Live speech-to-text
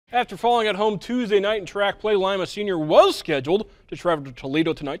After falling at home Tuesday night in track play, Lima Senior was scheduled to travel to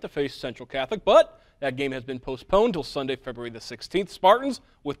Toledo tonight to face Central Catholic, but that game has been postponed until Sunday, February the 16th. Spartans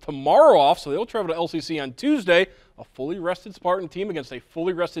with tomorrow off, so they'll travel to LCC on Tuesday. A fully rested Spartan team against a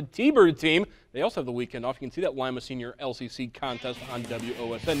fully rested T-Bird team. They also have the weekend off. You can see that Lima Senior LCC contest on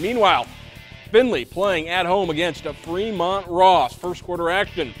WOSN. Meanwhile, Findlay playing at home against Fremont Ross. First quarter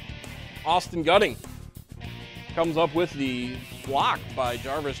action. Austin Gutting comes up with the block by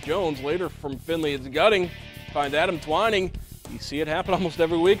Jarvis Jones. Later from Findlay, it's Gutting. Finds Adam Twining. You see it happen almost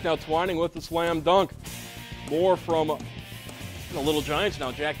every week now. Twining with the slam dunk. More from the Little Giants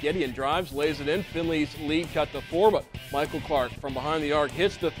now. Jack Gideon drives, lays it in. Findlay's lead cut to 4, but Michael Clark from behind the arc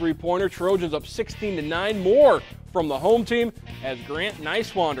hits the three-pointer. Trojans up 16-9. More from the home team as Grant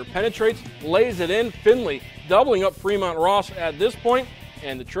Nicewander penetrates, lays it in. Findlay doubling up Fremont Ross at this point,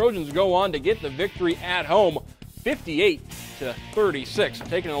 and the Trojans go on to get the victory at home, 58-36.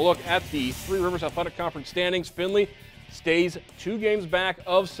 Taking a look at the Three Rivers Athletic Conference standings, Findlay stays 2 games back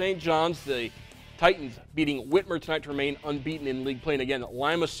of St. John's. The Titans beating Whitmer tonight to remain unbeaten in league play. And again,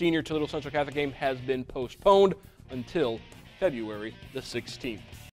 Lima Senior Toledo Central Catholic game has been postponed until February the 16th.